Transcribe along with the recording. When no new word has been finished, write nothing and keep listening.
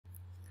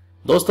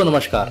दोस्तों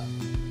नमस्कार।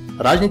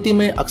 राजनीति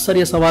में अक्सर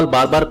यह सवाल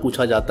बार बार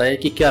पूछा जाता है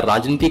कि क्या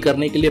राजनीति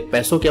करने के लिए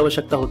पैसों की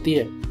आवश्यकता होती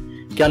है?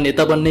 क्या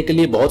नेता बनने के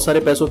लिए बहुत सारे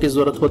पैसों की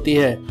जरूरत होती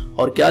है?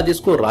 और क्या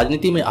जिसको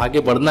राजनीति में आगे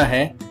बढ़ना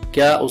है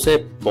क्या उसे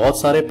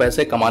बहुत सारे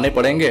पैसे कमाने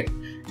पड़ेंगे?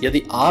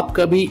 यदि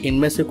आपका भी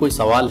इनमें से कोई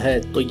सवाल है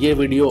तो ये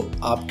वीडियो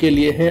आपके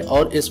लिए है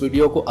और इस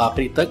वीडियो को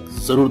आखिरी तक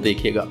जरूर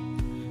देखिएगा।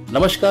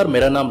 नमस्कार,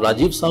 मेरा नाम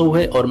राजीव साहू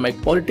है और मैं एक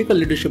पॉलिटिकल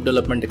लीडरशिप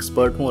डेवलपमेंट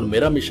एक्सपर्ट हूं और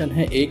मेरा मिशन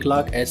है 1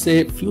 लाख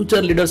ऐसे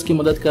फ्यूचर लीडर्स की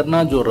मदद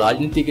करना जो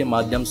राजनीति के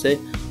माध्यम से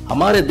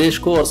हमारे देश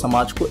को और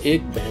समाज को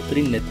एक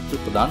बेहतरीन नेतृत्व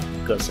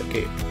प्रदान कर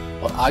सके।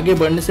 और आगे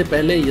बढ़ने से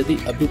पहले यदि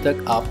अभी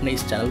तक आपने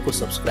इस चैनल को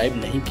सब्सक्राइब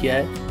नहीं किया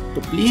है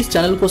तो प्लीज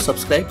चैनल को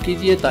सब्सक्राइब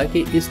कीजिए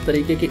ताकि इस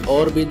तरीके की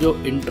और भी जो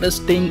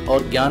इंटरेस्टिंग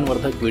और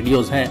ज्ञानवर्धक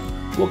वीडियोस हैं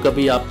वो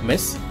कभी आप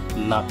मिस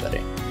ना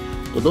करें।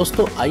 तो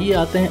दोस्तों आइए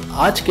आते हैं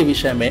आज के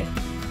विषय में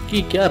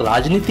कि क्या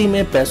राजनीति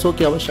में पैसों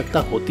की आवश्यकता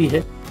होती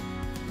है?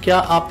 क्या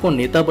आपको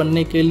नेता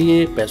बनने के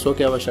लिए पैसों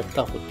की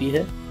आवश्यकता होती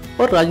है?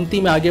 और राजनीति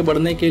में आगे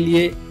बढ़ने के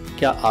लिए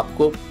क्या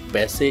आपको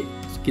पैसे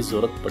की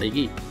जरूरत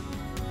पड़ेगी?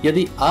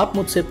 यदि आप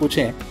मुझसे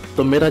पूछें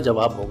तो मेरा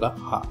जवाब होगा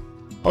हाँ,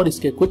 और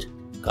इसके कुछ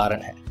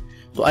कारण हैं।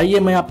 तो आइए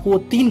मैं आपको वो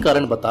 3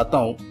 कारण बताता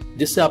हूं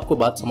जिससे आपको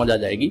बात समझ आ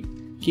जाएगी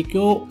कि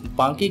क्यों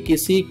बाकी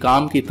किसी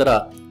काम की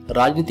तरह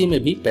राजनीति में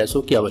भी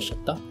पैसों की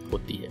आवश्यकता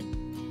होती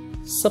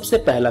है। सबसे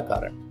पहला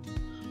कारण,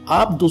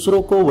 आप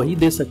दूसरों को वही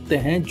दे सकते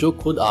हैं जो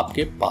खुद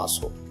आपके पास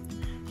हो।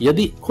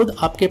 यदि खुद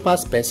आपके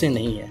पास पैसे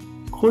नहीं है,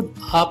 खुद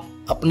आप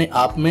अपने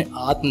आप में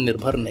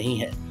आत्मनिर्भर नहीं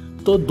है,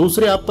 तो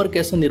दूसरे आप पर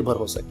कैसे निर्भर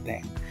हो सकते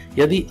हैं?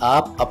 यदि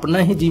आप अपना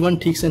ही जीवन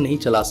ठीक से नहीं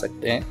चला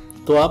सकते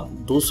हैं तो आप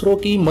दूसरों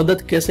की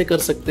मदद कैसे कर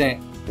सकते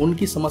हैं?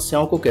 उनकी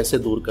समस्याओं को कैसे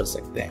दूर कर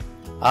सकते हैं?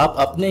 आप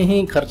अपने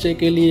ही खर्चे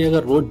के लिए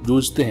अगर रोज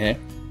जूझते हैं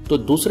तो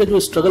दूसरे जो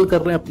स्ट्रगल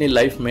कर रहे हैं अपनी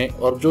लाइफ में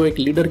और जो एक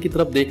लीडर की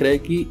तरफ देख रहे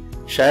हैं कि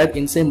शायद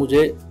इनसे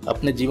मुझे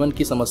अपने जीवन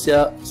की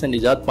समस्या से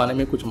निजात पाने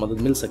में कुछ मदद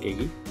मिल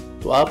सकेगी,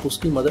 तो आप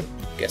उसकी मदद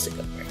कैसे कर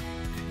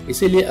पाएंगे?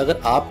 इसीलिए अगर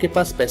आपके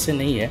पास पैसे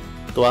नहीं है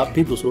तो आप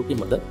भी दूसरों की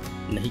मदद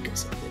नहीं कर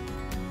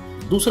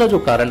सकते। दूसरा जो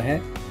कारण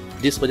है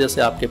जिस वजह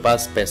से आपके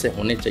पास पैसे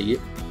होने चाहिए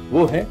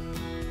वो है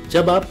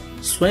जब आप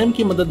स्वयं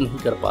की मदद नहीं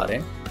कर पा रहे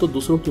हैं तो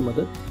दूसरों की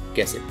मदद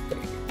कैसे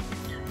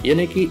करेंगे?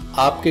 यानी कि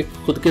आपके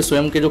खुद के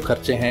स्वयं के जो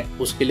खर्चे हैं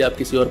उसके लिए आप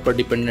किसी और पर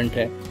डिपेंडेंट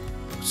है।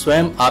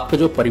 स्वयं आपका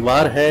जो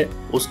परिवार है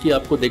उसकी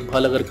आपको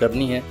देखभाल अगर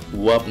करनी है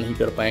वो आप नहीं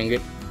कर पाएंगे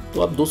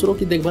तो आप दूसरों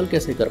की देखभाल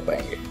कैसे कर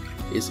पाएंगे?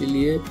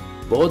 इसीलिए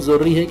बहुत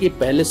ज़रूरी है कि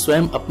पहले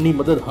स्वयं अपनी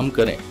मदद हम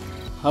करें।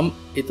 हम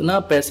इतना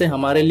पैसे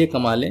हमारे लिए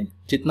कमा लें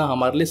जितना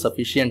हमारे लिए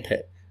सफिशिएंट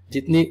है,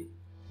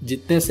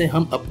 जितने से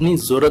हम अपनी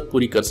ज़रूरत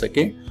पूरी कर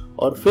सकें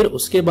और फिर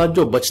उसके बाद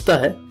जो बचता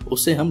है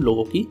उसे हम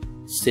लोगों की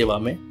सेवा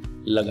में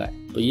लगाएं।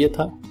 तो ये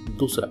था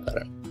दूसरा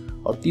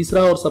कारण। और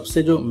तीसरा और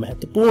सबसे जो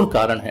महत्वपूर्ण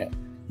कारण है,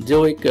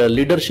 जो एक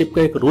लीडरशिप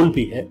का एक रूल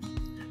भी है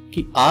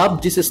कि आप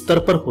जिस स्तर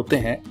पर होते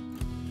हैं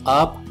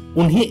आप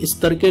उन्हीं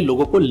स्तर के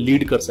लोगों को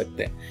लीड कर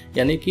सकते हैं।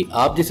 यानी कि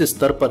आप जिस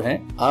स्तर पर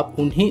हैं आप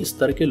उन्हीं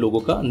स्तर के लोगों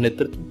का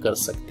नेतृत्व कर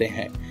सकते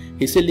हैं।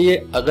 इसीलिए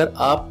अगर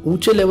आप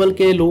ऊंचे लेवल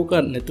के लोगों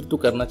का नेतृत्व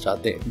करना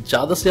चाहते हैं,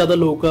 ज्यादा से ज्यादा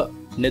लोगों का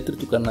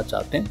नेतृत्व करना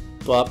चाहते हैं,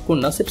 तो आपको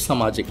न सिर्फ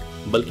सामाजिक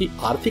बल्कि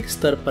आर्थिक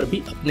स्तर पर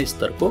भी अपने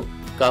स्तर को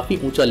काफी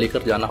ऊंचा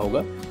लेकर जाना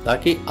होगा,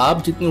 ताकि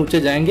आप जितने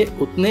ऊंचे जाएंगे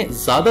उतने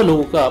ज्यादा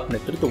लोगों का आप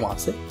नेतृत्व वहां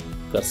से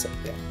कर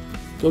सकते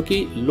हैं। क्योंकि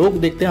लोग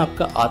देखते हैं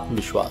आपका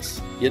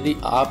आत्मविश्वास। यदि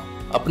आप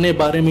अपने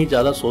बारे में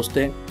ज्यादा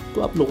सोचते हैं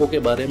तो आप लोगों के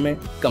बारे में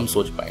कम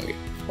सोच पाएंगे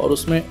और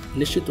उसमें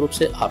निश्चित रूप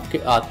से आपके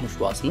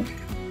आत्मविश्वास में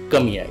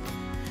कमी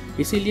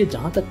आएगी। इसीलिए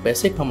जहां तक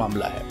पैसे का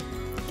मामला है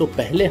तो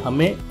पहले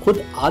हमें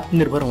खुद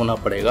आत्मनिर्भर होना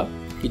पड़ेगा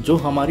कि जो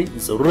हमारी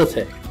जरूरत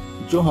है,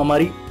 जो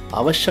हमारी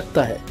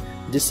आवश्यकता है,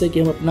 जिससे कि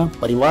हम अपना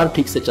परिवार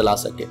ठीक से चला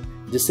सके,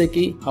 जिससे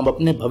कि हम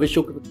अपने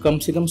भविष्य को कम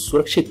से कम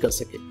सुरक्षित कर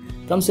सके,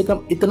 कम से कम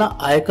इतना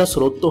आय का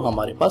स्रोत तो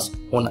हमारे पास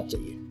होना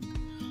चाहिए।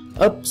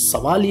 अब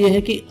सवाल यह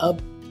है कि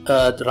अब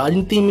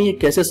राजनीति में ये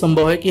कैसे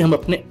संभव है कि हम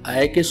अपने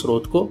आय के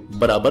स्रोत को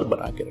बराबर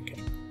बना के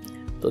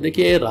रखें? तो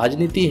देखिए,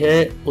 राजनीति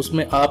है,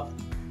 उसमें आप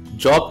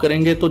जॉब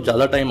करेंगे तो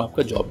ज्यादा टाइम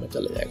आपका जॉब में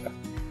चला जाएगा।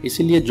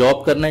 इसीलिए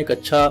जॉब करना एक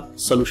अच्छा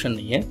सोल्यूशन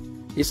नहीं है।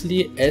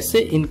 इसलिए ऐसे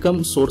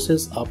इनकम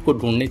सोर्सेस आपको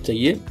ढूंढने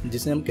चाहिए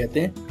जिसे हम कहते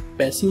हैं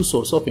passive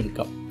source of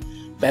income.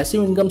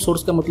 Passive income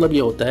source का मतलब ये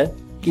होता है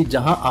कि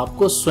जहां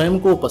आपको स्वयं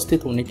को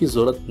उपस्थित होने की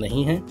जरूरत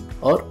नहीं है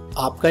और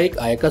आपका एक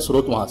आय का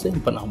स्रोत वहां से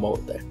बना हुआ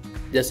होता है।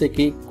 जैसे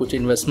कि कुछ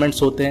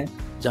इन्वेस्टमेंट्स होते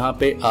हैं जहां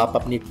पे आप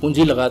अपनी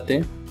पूंजी लगाते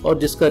हैं और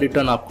जिसका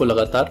रिटर्न आपको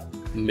लगातार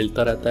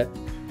मिलता रहता है।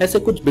 ऐसे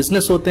कुछ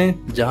बिजनेस होते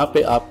हैं जहां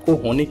पे आपको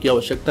होने की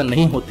आवश्यकता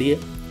नहीं होती है।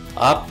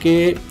 आपके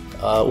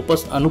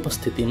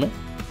अनुपस्थिति में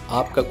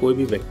आपका कोई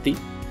भी व्यक्ति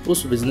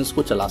उस बिजनेस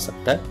को चला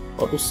सकता है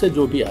और उससे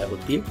जो भी आय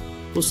होती है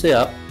उससे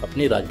आप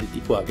अपनी राजनीति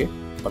को आगे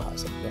बढ़ा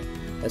सकते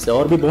हैं। ऐसे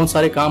और भी बहुत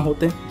सारे काम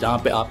होते हैं जहाँ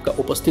पे आपका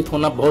उपस्थित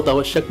होना बहुत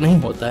आवश्यक नहीं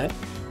होता है,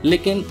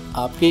 लेकिन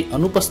आपकी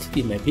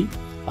अनुपस्थिति में भी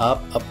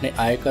आप अपने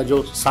आय का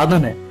जो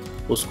साधन है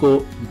उसको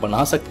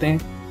बना सकते हैं,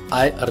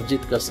 आय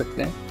अर्जित कर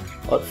सकते हैं।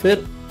 और फिर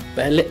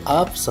पहले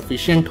आप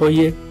सफिशिएंट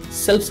होइए,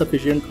 सेल्फ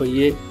सफिशिएंट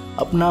होइए।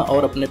 अपना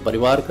और अपने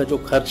परिवार का जो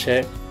खर्च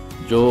है,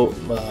 जो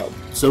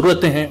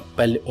जरूरतें हैं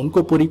पहले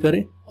उनको पूरी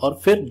करें और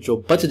फिर जो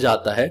बच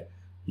जाता है,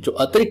 जो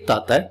अतिरिक्त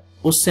आता है,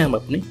 उससे हम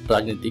अपनी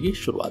राजनीति की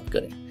शुरुआत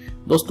करें।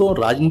 दोस्तों,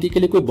 राजनीति के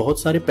लिए कोई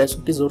बहुत सारे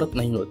पैसों की जरूरत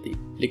नहीं होती,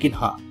 लेकिन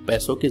हाँ,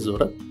 पैसों की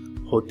जरूरत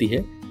होती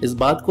है। इस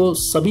बात को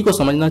सभी को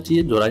समझना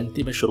चाहिए, जो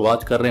राजनीति में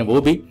शुरुआत कर रहे हैं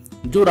वो भी,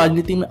 जो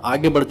राजनीति में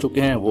आगे बढ़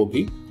चुके हैं वो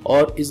भी,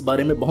 और इस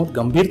बारे में बहुत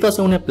गंभीरता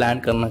से उन्हें प्लान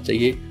करना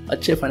चाहिए।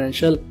 अच्छे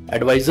फाइनेंशियल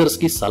एडवाइजर्स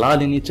की सलाह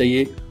लेनी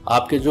चाहिए।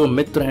 आपके जो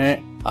मित्र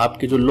हैं,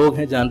 आपके जो लोग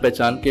हैं जान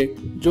पहचान के,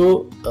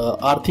 जो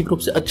आर्थिक रूप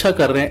से अच्छा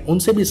कर रहे हैं,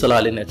 उनसे भी सलाह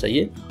लेना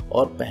चाहिए।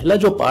 और पहला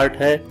जो पार्ट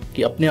है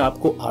कि अपने आप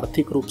को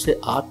आर्थिक रूप से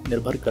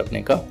आत्मनिर्भर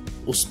करने का,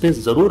 उस पर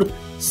जरूर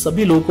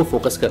सभी लोगों को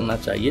फोकस करना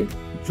चाहिए,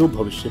 जो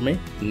भविष्य में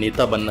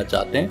नेता बनना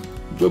चाहते हैं,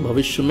 जो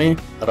भविष्य में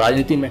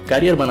राजनीति में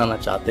करियर बनाना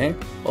चाहते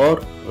हैं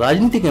और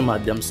राजनीति के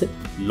माध्यम से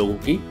लोगों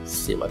की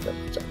सेवा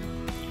करना चाहते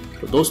हैं।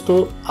 तो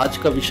दोस्तों, आज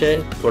का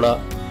विषय थोड़ा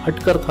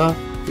हटकर था,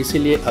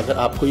 इसीलिए अगर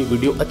आपको ये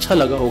वीडियो अच्छा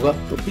लगा होगा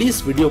तो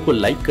प्लीज वीडियो को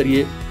लाइक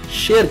करिए,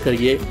 शेयर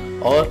करिए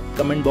और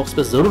कमेंट बॉक्स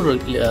पे जरूर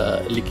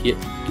लिखिए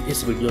कि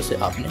इस वीडियो से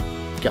आपने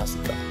क्या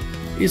सीखा।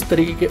 इस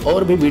तरीके के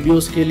और भी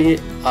वीडियोस के लिए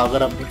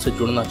अगर आप मुझसे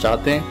जुड़ना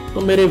चाहते हैं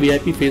तो मेरे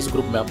VIP फेस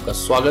ग्रुप में आपका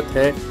स्वागत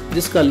है,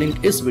 जिसका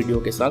लिंक इस वीडियो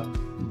के साथ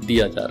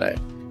दिया जा रहा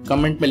है।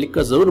 कमेंट में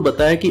लिखकर जरूर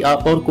बताएं कि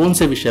आप और कौन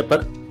से विषय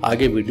पर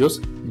आगे वीडियोस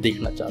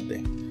देखना चाहते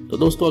हैं। तो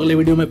दोस्तों, अगले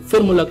वीडियो में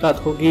फिर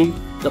मुलाकात होगी।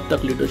 तब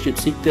तक लीडरशिप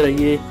सीखते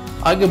रहिए,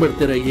 आगे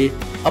बढ़ते रहिए,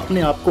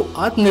 अपने आप को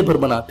आत्मनिर्भर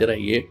बनाते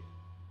रहिए।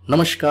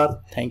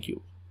 नमस्कार, थैंक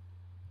यू।